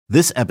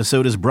This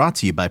episode is brought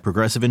to you by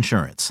Progressive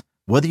Insurance.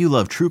 Whether you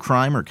love true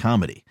crime or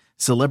comedy,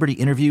 celebrity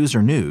interviews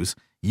or news,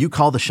 you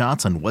call the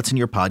shots on what's in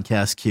your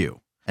podcast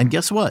queue. And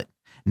guess what?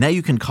 Now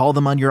you can call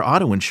them on your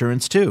auto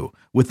insurance too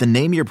with the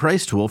Name Your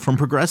Price tool from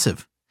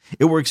Progressive.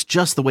 It works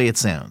just the way it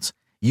sounds.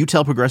 You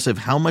tell Progressive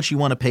how much you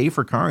want to pay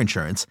for car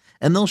insurance,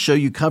 and they'll show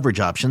you coverage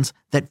options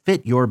that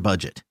fit your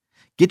budget.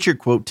 Get your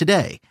quote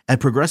today at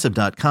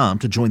Progressive.com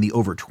to join the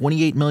over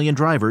 28 million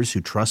drivers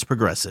who trust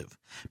Progressive.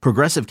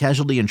 Progressive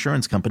Casualty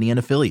Insurance Company and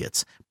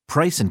Affiliates.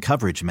 Price and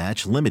coverage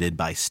match limited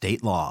by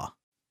state law.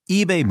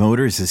 eBay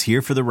Motors is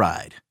here for the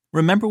ride.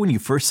 Remember when you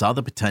first saw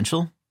the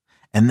potential?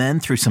 And then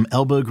through some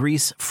elbow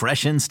grease,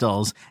 fresh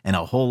installs, and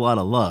a whole lot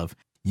of love,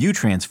 you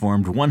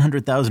transformed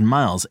 100,000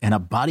 miles and a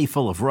body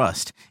full of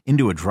rust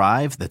into a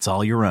drive that's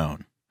all your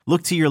own.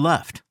 Look to your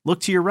left.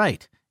 Look to your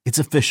right. It's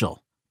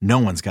official. No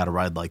one's got a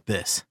ride like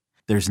this.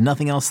 There's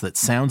nothing else that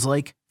sounds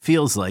like,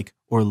 feels like,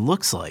 or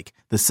looks like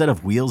the set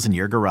of wheels in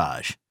your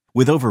garage.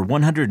 With over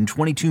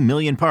 122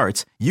 million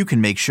parts, you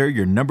can make sure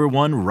your number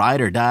one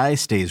ride or die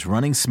stays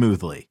running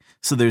smoothly.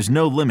 So there's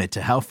no limit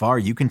to how far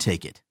you can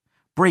take it.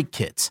 Brake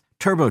kits,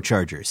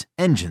 turbochargers,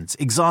 engines,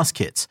 exhaust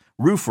kits,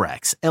 roof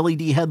racks,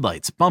 LED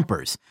headlights,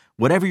 bumpers,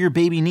 whatever your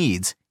baby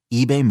needs,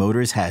 eBay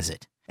Motors has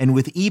it. And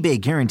with eBay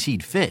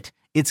Guaranteed Fit,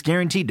 it's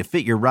guaranteed to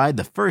fit your ride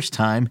the first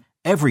time,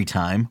 every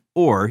time,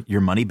 or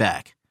your money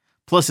back.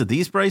 Plus, at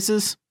these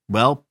prices,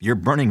 well, you're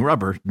burning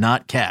rubber,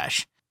 not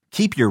cash.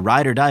 Keep your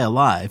ride or die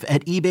alive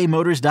at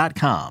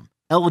ebaymotors.com.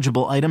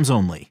 Eligible items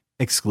only.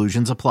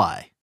 Exclusions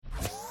apply.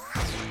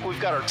 We've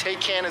got our take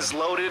cannons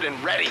loaded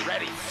and ready.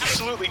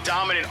 Absolutely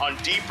dominant on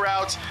deep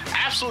routes.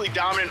 Absolutely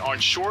dominant on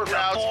short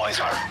routes. Boys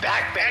are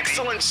back.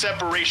 Excellent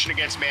separation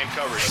against man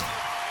coverage.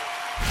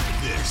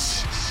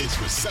 This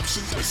is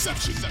Reception,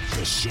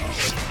 the show.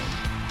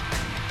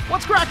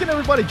 What's cracking,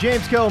 everybody?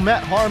 James Coe,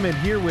 Matt Harmon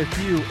here with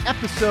you.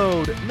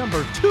 Episode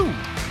number 2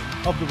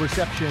 of the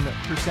Reception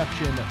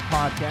Perception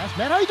podcast.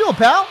 Matt, how you doing,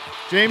 pal?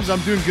 James,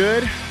 I'm doing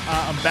good.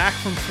 I'm back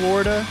from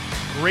Florida.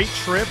 Great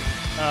trip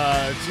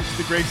to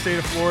the great state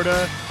of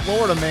Florida.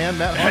 Florida, man.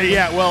 Matt Harmon.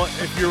 Yeah, well,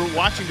 if you're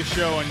watching the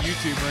show on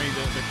YouTube or any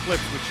of the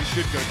clips, which you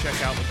should go check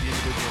out with the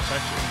individual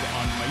sections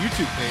on my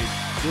YouTube page,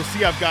 you'll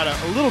see I've got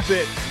a little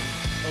bit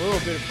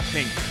of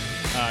pink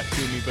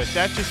to me, but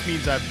that just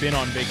means I've been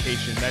on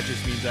vacation. That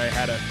just means I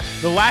had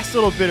the last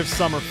little bit of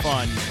summer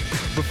fun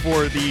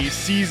before the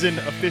season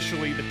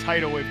officially, the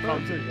tidal wave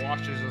comes and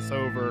washes us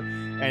over.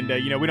 And,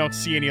 we don't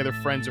see any other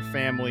friends or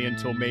family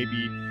until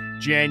maybe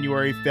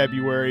January,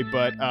 February.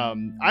 But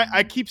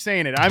I keep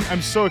saying it.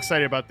 I'm so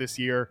excited about this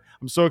year.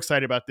 I'm so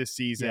excited about this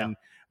season,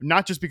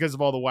 not just because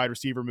of all the wide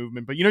receiver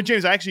movement, but,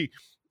 James,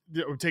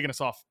 we're taking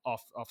us off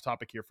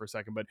topic here for a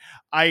second, but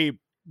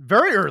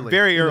Very early,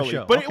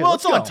 but okay,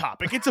 it's on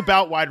topic. It's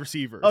about wide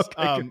receivers.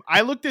 Okay,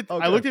 I looked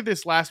at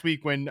this last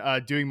week when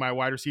doing my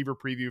wide receiver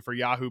preview for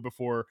Yahoo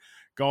before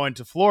going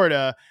to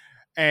Florida,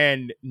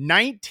 and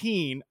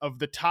 19 of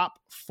the top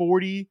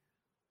 40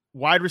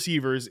 wide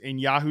receivers in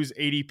Yahoo's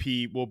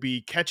ADP will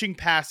be catching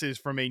passes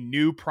from a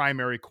new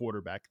primary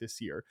quarterback this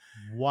year.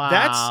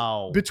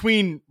 Wow. That's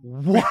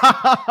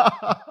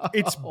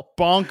it's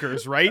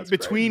bonkers, right?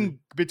 That's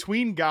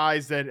between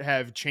guys that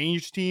have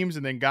changed teams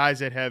and then guys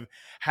that have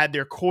had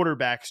their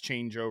quarterbacks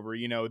change over,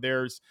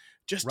 there's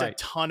just a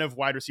ton of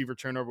wide receiver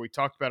turnover. We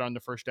talked about it on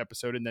the first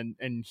episode,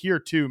 and here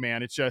too,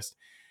 man,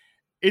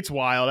 it's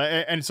wild.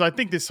 And so I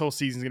think this whole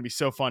season is going to be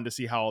so fun to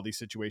see how all these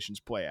situations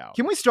play out.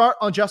 Can we start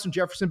on Justin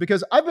Jefferson?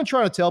 Because I've been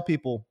trying to tell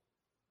people,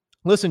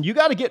 listen, you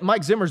got to get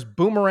Mike Zimmer's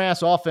boomer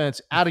ass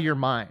offense out of your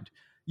mind,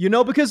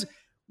 because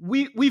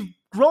we've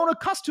grown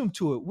accustomed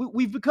to it.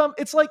 We've become,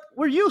 it's like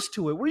we're used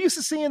to it. We're used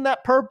to seeing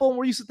that purple, and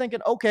we're used to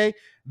thinking, okay,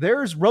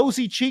 there's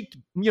rosy cheeked,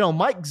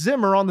 Mike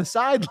Zimmer on the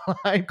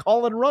sideline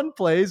calling run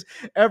plays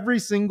every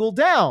single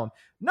down.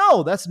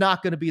 No, that's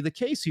not going to be the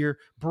case here.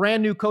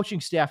 Brand new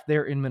coaching staff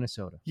there in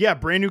Minnesota. Yeah,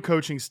 brand new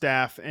coaching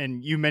staff.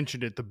 And you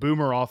mentioned it, the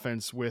boomer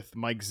offense with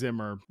Mike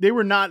Zimmer. They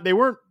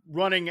weren't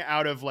running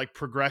out of like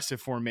progressive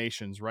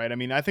formations, right? I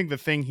mean, I think the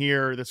thing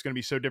here that's going to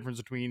be so different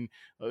between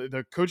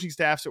the coaching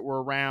staffs that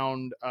were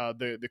around,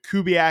 the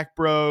Kubiak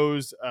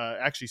bros,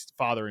 actually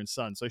father and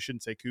son, so I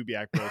shouldn't say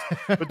Kubiak bros,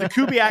 but the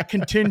Kubiak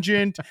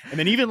contingent, and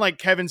then even like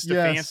Kevin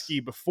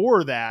Stefanski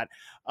before that,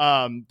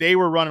 they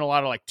were running a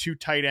lot of like 2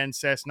 tight end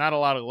sets, not a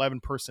lot of 11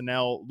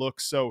 personnel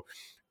looks. So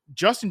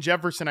Justin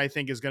Jefferson, I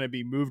think, is going to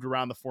be moved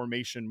around the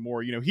formation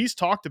more. He's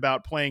talked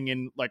about playing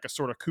in like a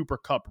sort of Cooper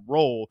Kupp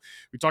role.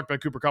 We talked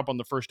about Cooper Kupp on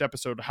the first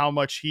episode, how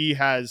much he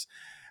has.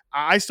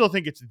 I still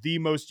think it's the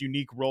most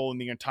unique role in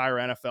the entire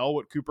NFL,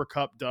 what Cooper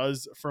Kupp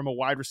does from a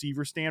wide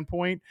receiver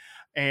standpoint.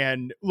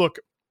 And look,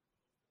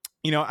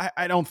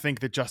 I don't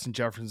think that Justin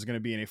Jefferson is going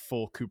to be in a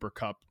full Cooper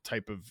Kupp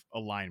type of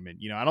alignment.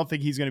 I don't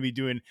think he's going to be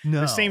doing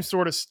the same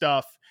sort of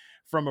stuff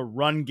from a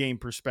run game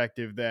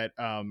perspective that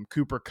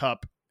Cooper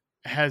Kupp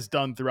has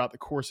done throughout the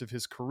course of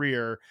his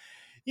career.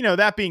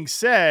 That being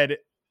said,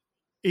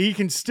 he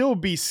can still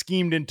be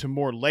schemed into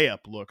more layup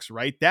looks,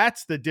 right?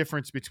 That's the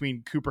difference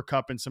between Cooper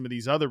Kupp and some of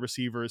these other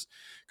receivers.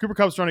 Cooper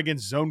Kupp's run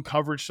against zone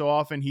coverage so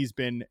often. He's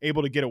been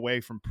able to get away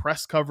from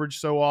press coverage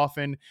so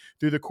often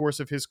through the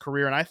course of his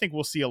career. And I think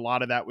we'll see a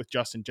lot of that with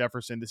Justin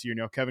Jefferson this year.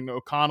 Kevin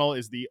O'Connell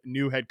is the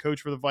new head coach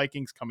for the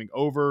Vikings coming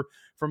over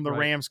from the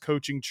Rams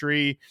coaching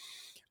tree.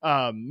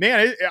 I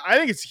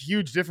think it's a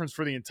huge difference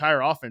for the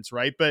entire offense,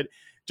 right? But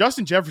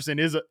Justin Jefferson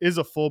is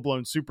a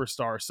full-blown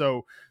superstar.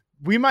 So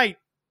we might,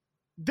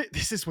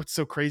 this is what's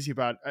so crazy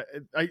about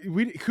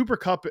Cooper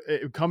Kupp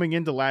coming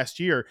into last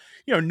year.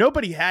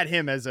 Nobody had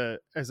him as a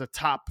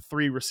top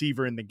 3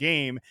 receiver in the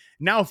game.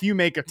 Now, if you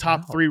make a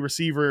top 3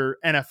 receiver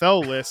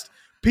NFL list,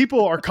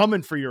 people are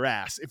coming for your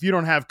ass if you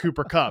don't have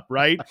Cooper Kupp,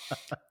 right?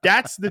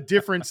 That's the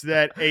difference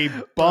that a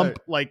bump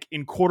like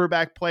in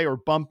quarterback play or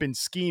bump in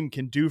scheme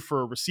can do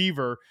for a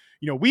receiver.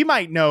 We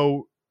might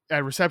know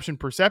at reception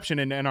perception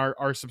and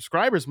our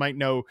subscribers might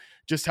know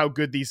just how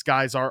good these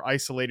guys are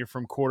isolated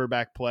from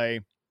quarterback play.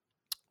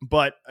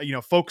 But,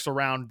 folks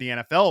around the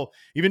NFL,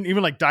 even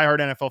like diehard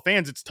NFL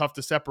fans, it's tough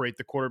to separate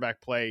the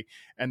quarterback play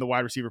and the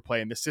wide receiver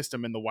play and the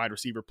system and the wide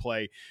receiver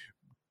play.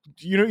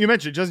 You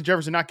mentioned Justin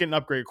Jefferson not getting an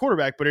upgrade at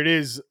quarterback, but it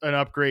is an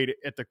upgrade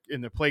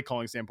in the play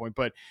calling standpoint.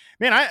 But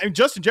man,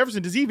 Justin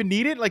Jefferson, does he even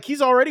need it? Like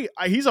he's already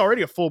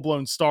a full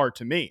blown star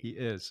to me. He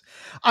is.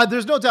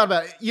 There's no doubt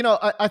about it.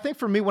 I think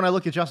for me, when I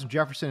look at Justin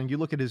Jefferson and you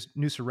look at his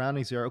new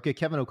surroundings there, okay,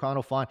 Kevin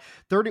O'Connell, fine.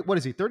 What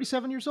is he?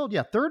 37 years old?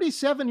 Yeah,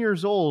 37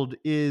 years old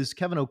is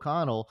Kevin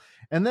O'Connell.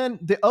 And then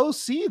the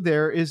OC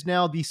there is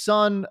now the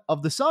son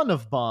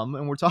of Bum.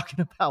 And we're talking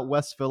about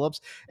Wes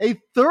Phillips, a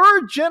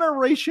 3rd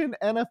generation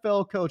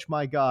NFL coach.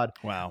 My God.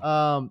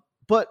 Wow.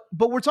 But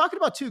we're talking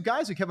about 2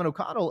 guys, Kevin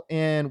O'Connell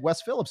and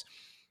Wes Phillips.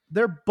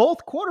 They're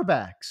both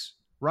quarterbacks,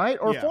 right?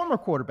 Or former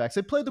quarterbacks.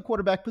 They played the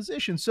quarterback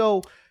position.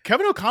 So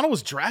Kevin O'Connell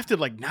was drafted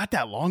like not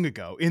that long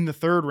ago in the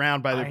 3rd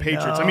round by the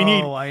Patriots. I mean,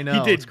 I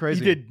know. He it's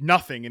crazy. He did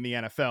nothing in the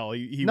NFL.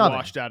 He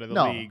washed out of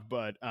the league.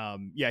 But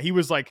he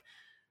was like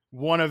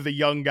one of the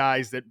young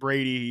guys that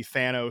Brady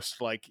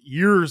Thanos like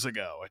years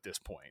ago at this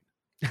point.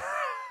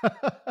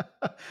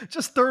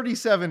 Just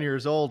 37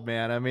 years old,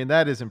 man. I mean,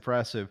 that is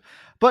impressive.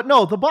 But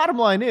no, the bottom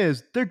line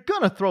is they're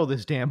going to throw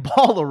this damn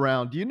ball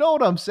around. You know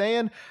what I'm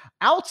saying?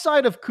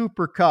 Outside of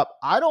Cooper Kupp,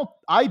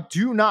 I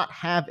do not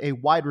have a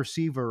wide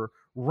receiver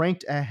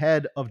ranked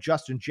ahead of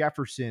Justin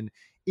Jefferson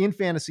in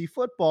fantasy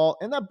football.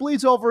 And that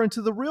bleeds over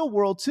into the real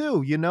world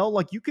too.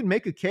 Like you can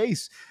make a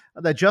case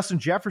that Justin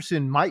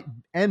Jefferson might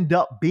end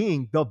up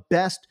being the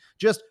best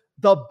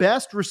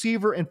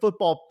receiver in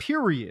football,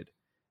 period.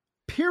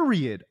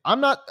 I'm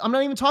not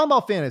even talking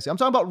about fantasy. I'm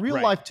talking about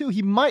real life too.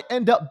 He might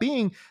end up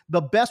being the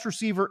best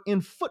receiver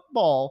in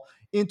football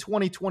in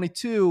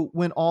 2022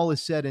 when all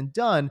is said and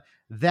done.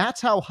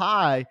 That's how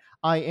high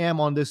I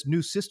am on this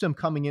new system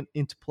coming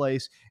into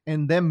place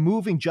and them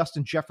moving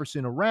Justin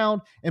Jefferson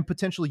around and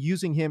potentially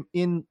using him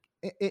in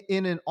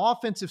an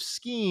offensive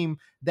scheme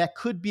that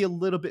could be a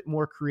little bit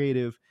more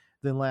creative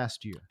than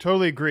last year.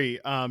 Totally agree.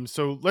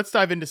 So let's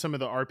dive into some of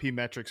the RP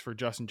metrics for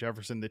Justin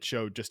Jefferson that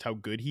show just how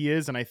good he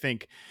is. And I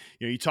think,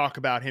 you talk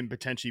about him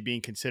potentially being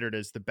considered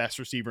as the best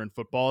receiver in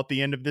football at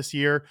the end of this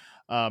year,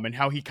 and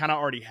how he kind of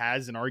already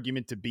has an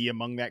argument to be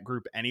among that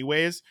group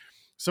anyways.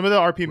 Some of the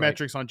RP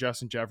metrics on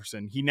Justin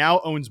Jefferson. He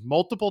now owns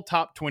multiple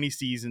top 20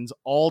 seasons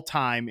all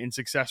time in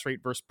success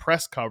rate versus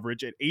press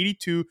coverage at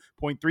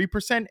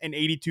 82.3% and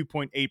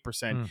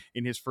 82.8%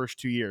 in his first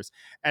 2 years.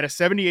 At a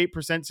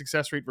 78%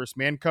 success rate versus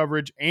man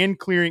coverage and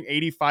clearing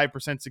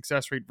 85%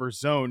 success rate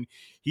versus zone,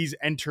 he's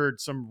entered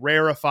some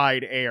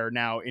rarefied air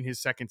now in his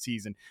second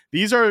season.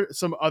 These are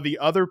some of the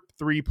other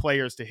 3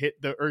 players to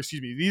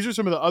these are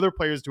some of the other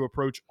players to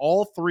approach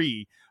all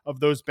 3 of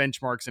those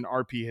benchmarks in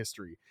RP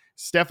history.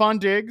 Stephon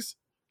Diggs,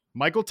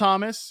 Michael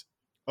Thomas,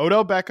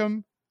 Odell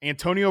Beckham,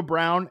 Antonio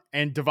Brown,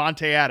 and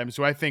Devontae Adams,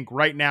 who I think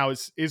right now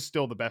is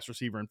still the best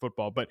receiver in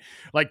football. But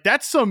like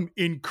that's some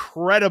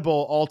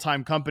incredible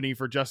all-time company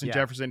for Justin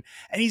Jefferson.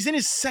 And he's in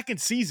his second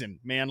season,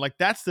 man. Like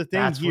that's the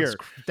thing here.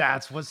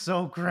 That's what's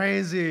so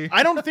crazy.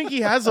 I don't think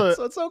he has I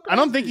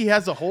don't think he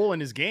has a hole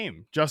in his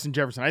game, Justin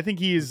Jefferson. I think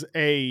he is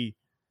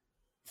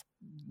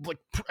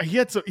he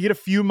had a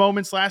few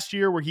moments last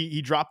year where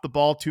he dropped the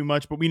ball too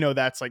much, but we know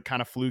that's like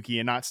kind of fluky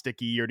and not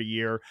sticky year to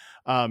year.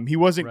 He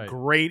wasn't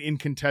great in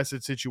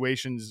contested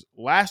situations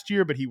last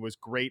year, but he was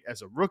great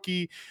as a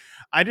rookie.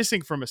 I just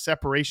think from a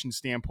separation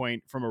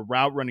standpoint, from a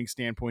route running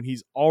standpoint,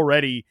 he's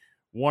already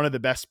one of the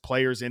best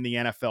players in the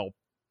NFL,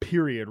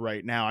 period,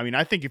 right now. I mean,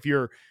 I think if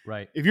you're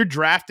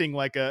drafting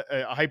like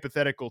a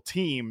hypothetical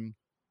team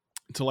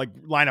to like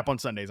line up on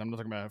Sundays, I'm not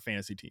talking about a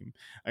fantasy team.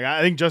 I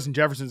think Justin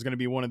Jefferson is going to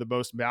be one of the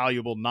most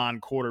valuable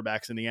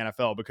non-quarterbacks in the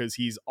NFL because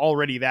he's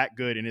already that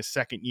good in his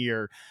second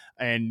year.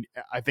 And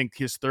I think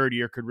his third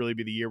year could really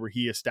be the year where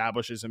he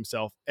establishes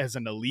himself as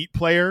an elite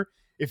player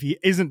if he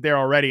isn't there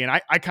already. And I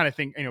kind of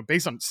think,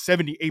 based on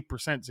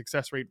 78%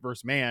 success rate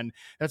versus man,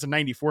 that's a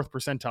 94th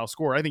percentile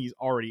score. I think he's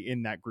already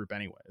in that group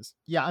anyways.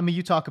 Yeah, I mean,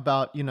 you talk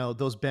about,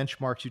 those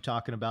benchmarks you're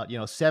talking about,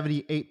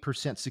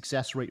 78%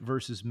 success rate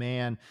versus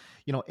man,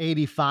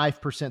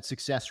 85%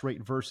 success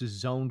rate versus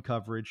zone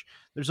coverage.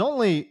 There's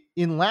only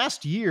in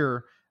last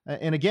year,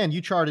 and again,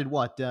 you charted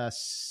what,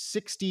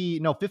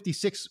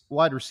 56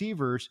 wide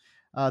receivers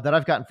that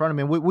I've got in front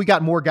of me. We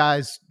got more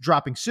guys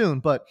dropping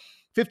soon, but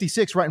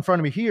 56 right in front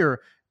of me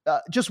here.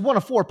 Just one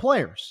of 4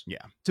 players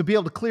to be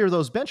able to clear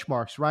those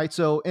benchmarks, right?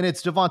 So, and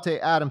it's Devontae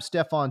Adams,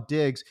 Stephon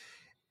Diggs,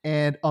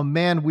 and a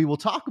man we will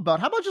talk about.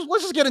 How about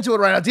let's just get into it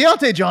right now.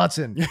 Deontay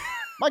Johnson.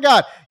 My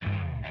God.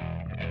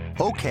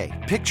 Okay,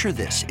 picture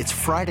this. It's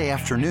Friday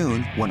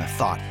afternoon when a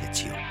thought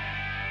hits you.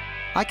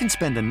 I can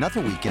spend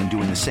another weekend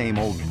doing the same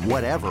old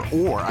whatever,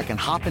 or I can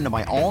hop into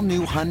my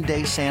all-new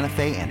Hyundai Santa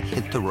Fe and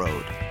hit the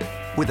road.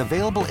 With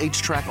available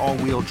H-Track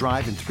all-wheel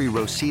drive and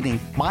 3-row seating,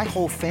 my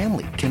whole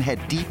family can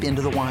head deep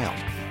into the wild.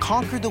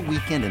 Conquer the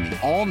weekend in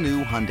the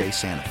all-new Hyundai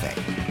Santa Fe.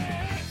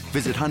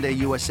 Visit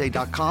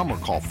HyundaiUSA.com or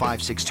call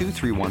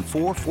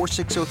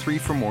 562-314-4603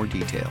 for more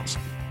details.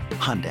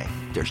 Hyundai,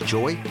 there's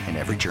joy in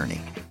every journey.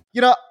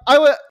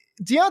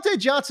 Deontay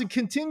Johnson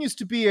continues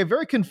to be a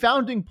very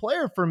confounding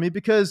player for me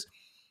because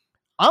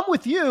I'm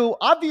with you.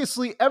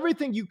 Obviously,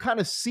 everything you kind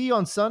of see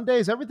on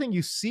Sundays, everything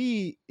you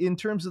see in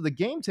terms of the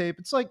game tape,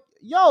 it's like,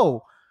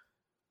 yo,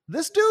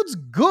 this dude's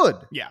good.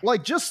 Yeah.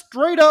 Like, just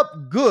straight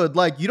up good.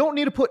 Like, you don't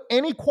need to put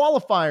any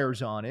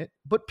qualifiers on it,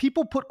 but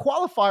people put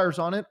qualifiers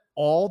on it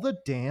all the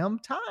damn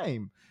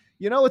time.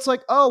 It's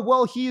like, oh,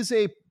 well, he's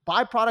a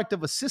byproduct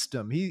of a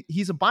system.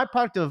 He's a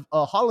byproduct of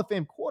a Hall of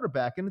Fame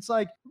quarterback. And it's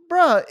like,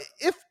 bruh,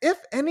 if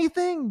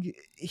anything,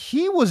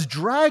 he was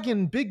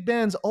dragging Big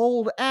Ben's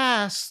old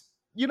ass,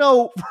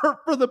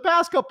 for the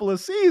past couple of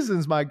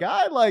seasons, my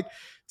guy. Like,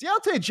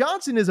 Deontay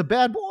Johnson is a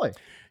bad boy.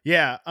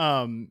 Yeah.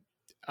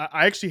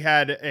 I actually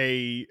had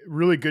a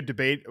really good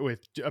debate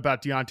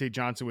about Deontay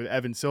Johnson with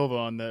Evan Silva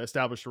on the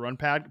Established to Run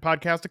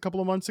podcast a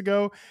couple of months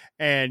ago.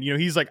 And,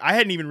 he's like, I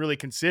hadn't even really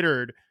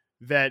considered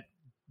that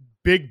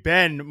Big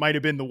Ben might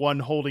have been the one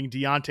holding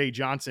Deontay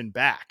Johnson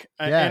back.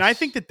 Yes. And I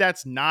think that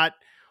that's not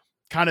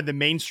kind of the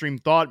mainstream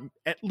thought,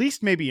 at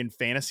least maybe in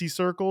fantasy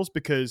circles,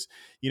 because,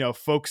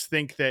 folks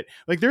think that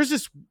like there's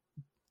this,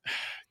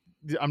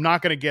 I'm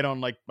not going to get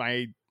on like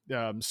my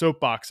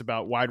soapbox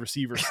about wide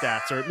receiver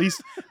stats, or at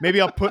least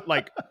maybe I'll put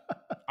 1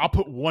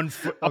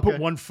 foot, put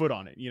 1 foot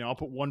on it. I'll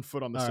put 1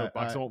 foot on the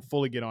soapbox. I won't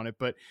fully get on it,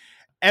 but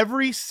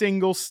every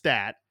single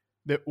stat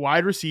that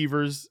wide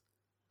receivers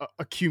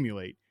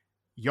accumulate,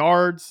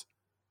 yards,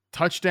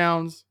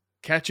 touchdowns,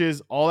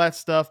 catches, all that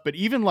stuff, but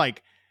even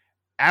like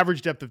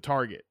average depth of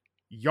target,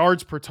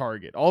 yards per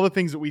target, all the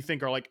things that we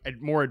think are like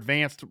more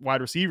advanced wide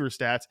receiver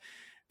stats,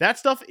 that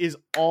stuff is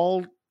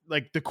all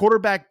like the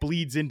quarterback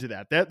bleeds into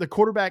that. The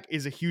quarterback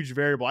is a huge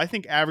variable. I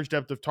think average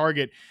depth of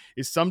target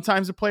is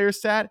sometimes a player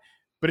stat,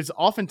 but it's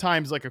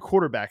oftentimes like a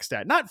quarterback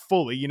stat. Not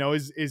fully,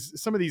 is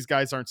some of these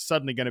guys aren't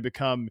suddenly going to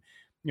become,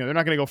 they're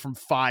not going to go from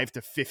 5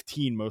 to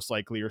 15 most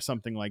likely or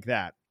something like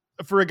that.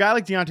 For a guy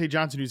like Deontay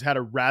Johnson, who's had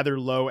a rather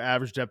low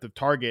average depth of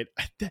target,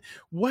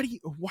 why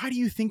do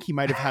you think he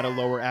might have had a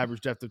lower average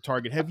depth of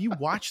target? Have you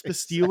watched the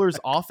Steelers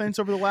offense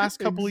over the last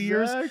couple of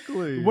years?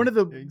 One of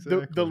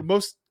the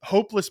most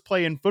hopeless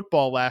play in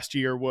football last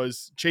year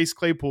was Chase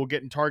Claypool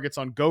getting targets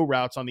on go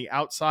routes on the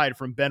outside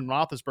from Ben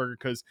Roethlisberger,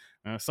 because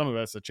some of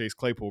that's a Chase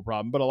Claypool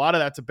problem, but a lot of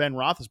that's a Ben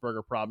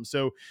Roethlisberger problem.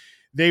 So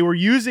they were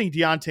using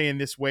Deontay in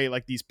this way,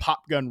 like these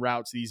pop gun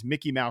routes, these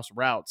Mickey Mouse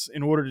routes,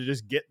 in order to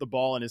just get the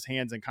ball in his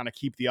hands and kind of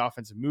keep the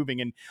offensive moving.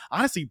 And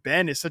honestly,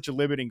 Ben is such a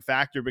limiting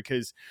factor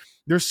because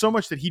there's so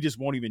much that he just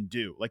won't even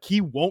do. Like,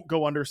 he won't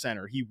go under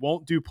center. He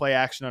won't do play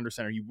action under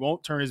center. He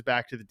won't turn his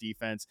back to the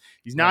defense.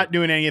 He's not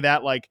doing any of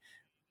that like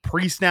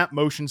pre-snap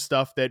motion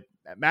stuff that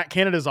Matt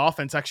Canada's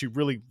offense actually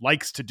really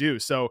likes to do.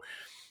 So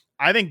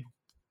I think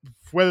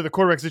whether the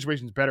quarterback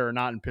situation is better or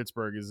not in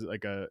Pittsburgh is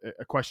like a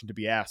question to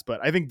be asked. But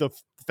I think the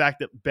fact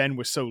that Ben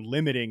was so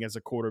limiting as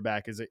a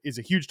quarterback is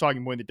a huge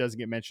talking point that doesn't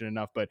get mentioned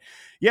enough. But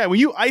yeah, when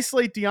you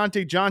isolate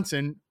Deontay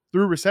Johnson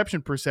through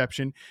reception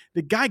perception,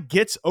 the guy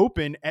gets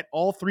open at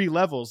all 3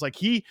 levels. Like,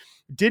 he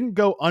didn't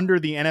go under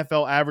the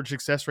NFL average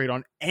success rate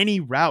on any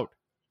route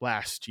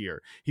last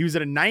year. He was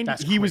at a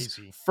 90. He was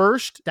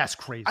first. That's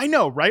crazy. I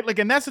know, right? Like,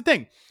 and that's the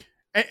thing.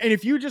 And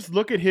if you just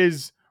look at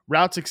his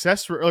route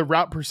success or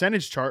route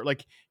percentage chart,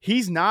 like,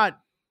 he's not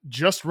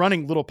just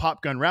running little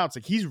pop gun routes.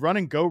 Like, he's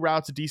running go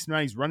routes a decent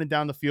amount. He's running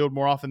down the field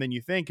more often than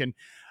you think. And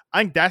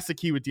I think that's the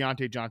key with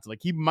Deontay Johnson.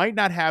 Like, he might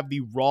not have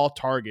the raw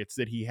targets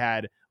that he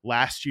had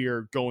last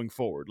year going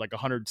forward, like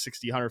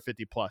 160,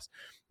 150 plus.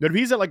 But if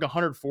he's at like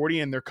 140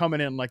 and they're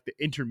coming in like the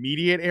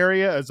intermediate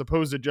area, as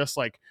opposed to just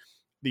like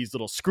these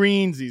little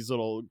screens, these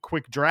little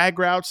quick drag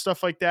routes,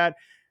 stuff like that,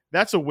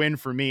 that's a win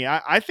for me.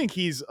 I think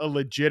he's a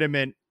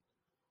legitimate,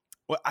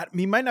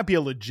 he might not be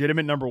a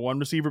legitimate number 1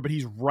 receiver, but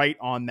he's right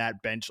on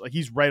that bench. Like,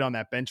 he's right on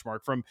that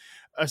benchmark from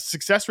a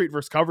success rate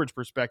versus coverage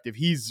perspective.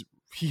 He's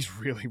he's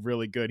really,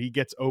 really good. He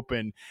gets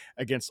open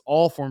against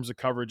all forms of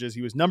coverages.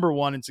 He was number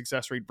 1 in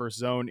success rate versus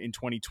zone in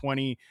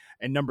 2020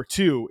 and number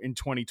 2 in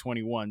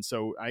 2021.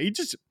 So he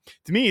just,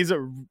 to me, he's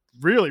a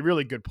really,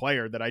 really good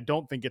player that I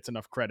don't think gets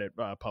enough credit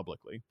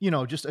publicly.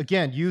 Just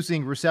again,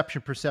 using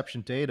reception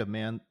perception data,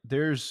 man,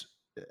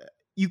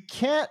 you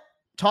can't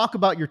talk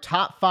about your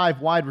top 5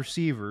 wide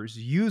receivers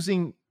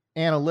using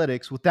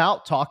analytics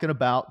without talking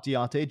about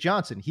Deontay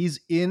Johnson.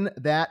 He's in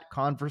that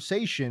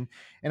conversation.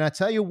 And I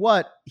tell you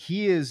what,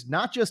 he is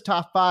not just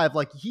top 5,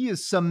 like he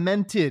is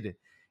cemented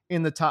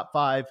in the top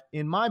 5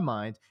 in my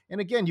mind. And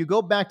again, you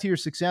go back to your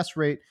success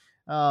rate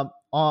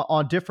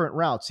on different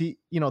routes. He,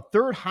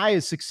 third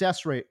highest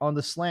success rate on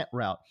the slant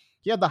route.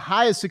 He had the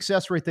highest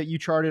success rate that you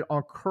charted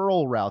on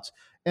curl routes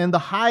and the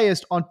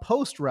highest on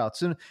post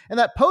routes. And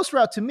that post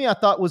route to me, I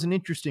thought was an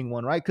interesting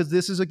one, right? Because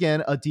this is,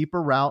 again, a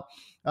deeper route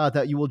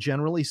that you will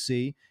generally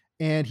see.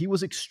 And he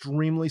was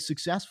extremely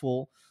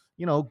successful,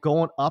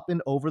 going up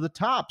and over the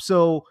top.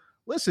 So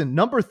listen,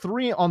 number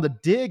 3 on the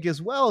dig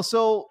as well.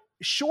 So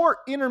short,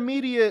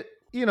 intermediate,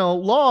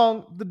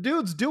 long, the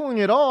dude's doing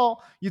it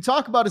all. You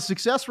talk about his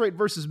success rate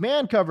versus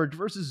man coverage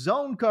versus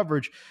zone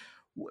coverage.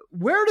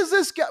 Where does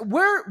this guy,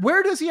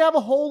 where does he have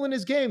a hole in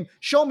his game?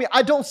 Show me.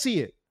 I don't see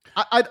it.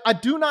 I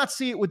do not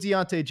see it with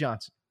Deontay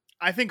Johnson.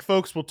 I think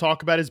folks will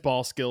talk about his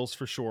ball skills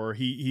for sure.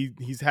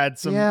 He's had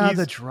some,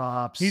 the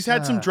drops. He's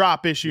had some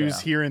drop issues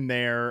here and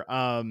there.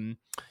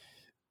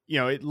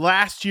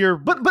 Last year,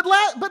 but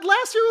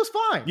last year was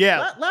fine.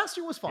 Yeah. Last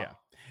year was fine.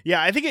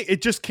 Yeah, I think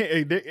it just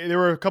came, there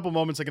were a couple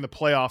moments like in the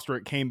playoffs where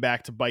it came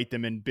back to bite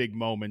them in big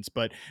moments,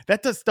 but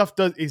that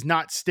is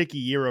not sticky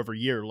year over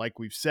year, like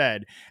we've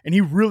said. And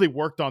he really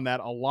worked on that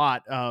a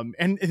lot.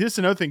 And this is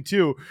another thing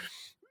too,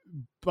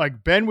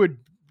 like Ben would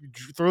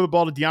throw the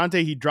ball to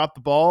Deontay, he'd drop the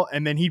ball,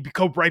 and then he'd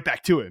go right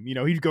back to him.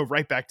 He'd go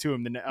right back to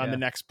him on the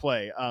next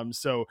play.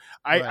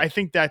 I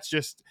think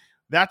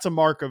that's a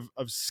mark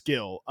of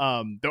skill.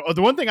 The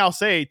one thing I'll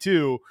say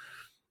too,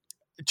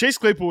 Chase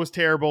Claypool was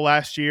terrible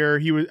last year.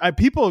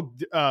 People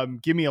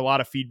give me a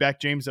lot of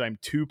feedback, James, that I'm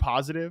too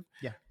positive.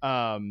 Yeah.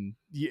 And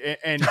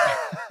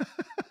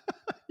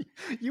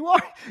you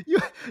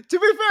to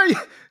be fair,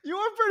 you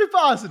are pretty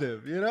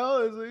positive,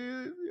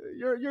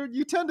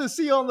 you tend to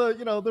see on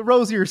the, the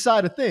rosier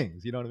side of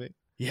things. You know what I mean?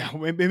 Yeah.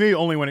 Maybe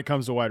only when it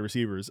comes to wide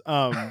receivers.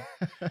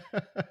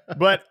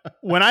 But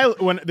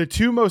when the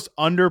 2 most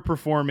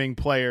underperforming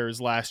players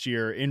last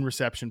year in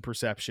reception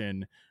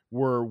perception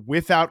were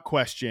without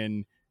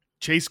question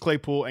Chase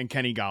Claypool and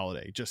Kenny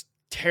Golladay. Just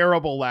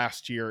terrible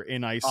last year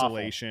in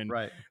isolation. Awful.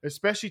 Right.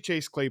 Especially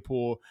Chase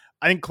Claypool.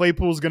 I think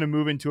Claypool's going to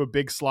move into a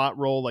big slot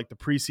role, like the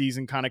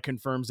preseason kind of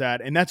confirms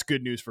that. And that's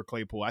good news for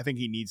Claypool. I think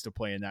he needs to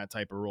play in that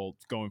type of role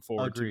going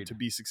forward to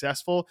be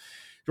successful.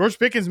 George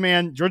Pickens,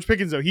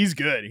 though, he's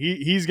good.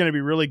 He's going to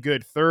be really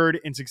good. 3rd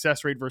in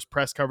success rate versus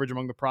press coverage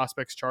among the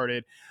prospects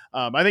charted.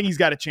 I think he's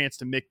got a chance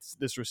to mix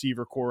this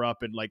receiver core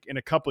up. And like in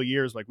a couple of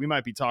years, like we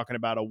might be talking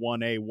about a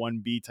 1A,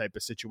 1B type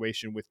of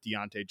situation with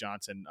Deontay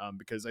Johnson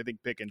because I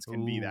think Pickens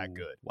can be that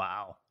good.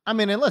 Wow. I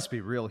mean, and let's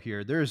be real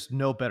here. There's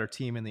no better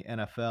team in the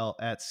NFL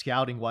at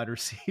scouting wide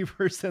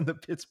receivers than the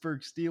Pittsburgh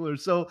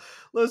Steelers. So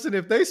listen,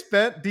 if they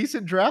spent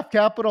decent draft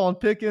capital on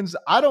Pickens,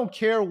 I don't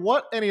care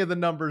what any of the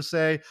numbers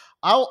say.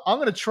 I'm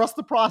going to trust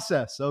the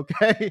process,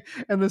 okay?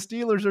 And the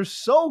Steelers are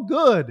so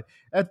good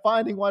at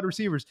finding wide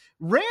receivers.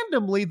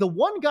 Randomly, the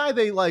one guy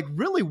they like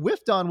really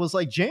whiffed on was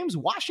like James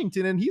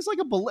Washington, and he's like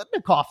a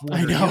Biletnikoff winner.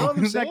 I know. You know what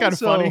I'm Isn't that saying? kind of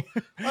funny?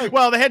 Like,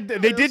 well, they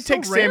did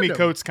take so Sammy random.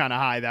 Coates kind of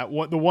high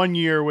the one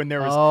year when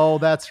there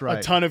was that's right.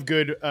 a ton of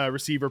good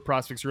receiver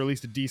prospects, or at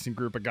least a decent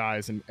group of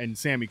guys, and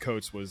Sammy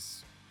Coates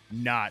was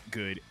not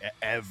good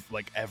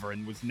ever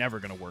and was never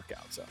going to work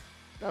out. So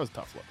that was a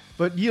tough look.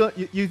 But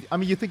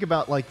you think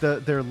about like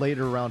their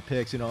later round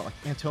picks, like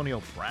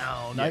Antonio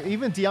Brown,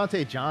 even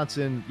Deontay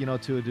Johnson,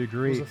 to a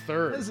degree. It was a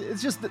 3rd.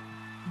 It's just that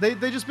they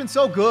just been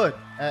so good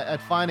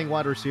at finding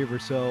wide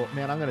receivers. So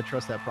man, I'm going to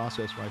trust that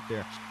process right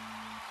there.